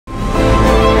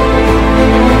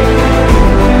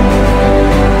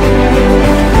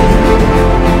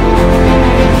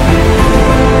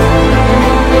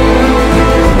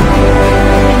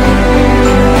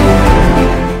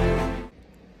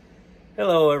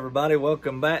everybody,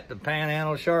 welcome back to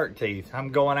Panhandle Shark Teeth. I'm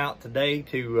going out today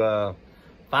to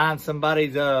find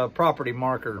somebody's property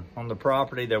marker on the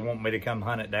property. They want me to come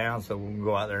hunt it down, so we'll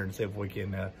go out there and see if we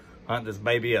can hunt this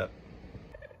baby up.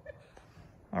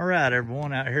 All right,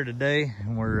 everyone, out here today,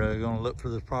 and we're gonna look for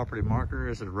this property marker.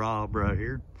 This is Rob right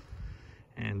here,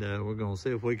 and we're gonna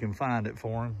see if we can find it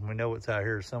for him. We know it's out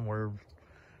here somewhere,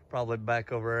 probably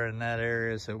back over there in that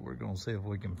area, so we're gonna see if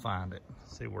we can find it,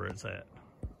 see where it's at.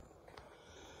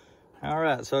 All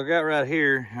right, so I got right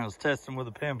here, I was testing with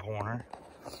a pin pointer,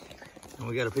 and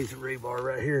we got a piece of rebar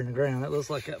right here in the ground. That looks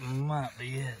like that might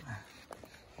be it.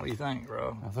 What do you think,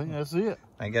 bro? I think that's it.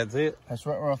 Think that's it? That's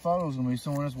right where I thought it was gonna be,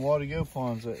 somewhere this water go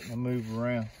ponds at, and I move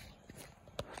around.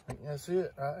 I think that's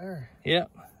it right there.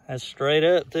 Yep, that's straight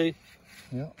up too.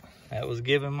 Yep. That was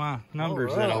giving my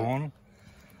numbers that I wanted.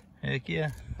 Heck yeah.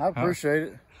 I appreciate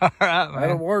it. All right, man.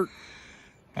 That'll work.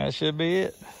 That should be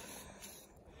it.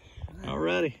 All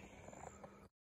righty.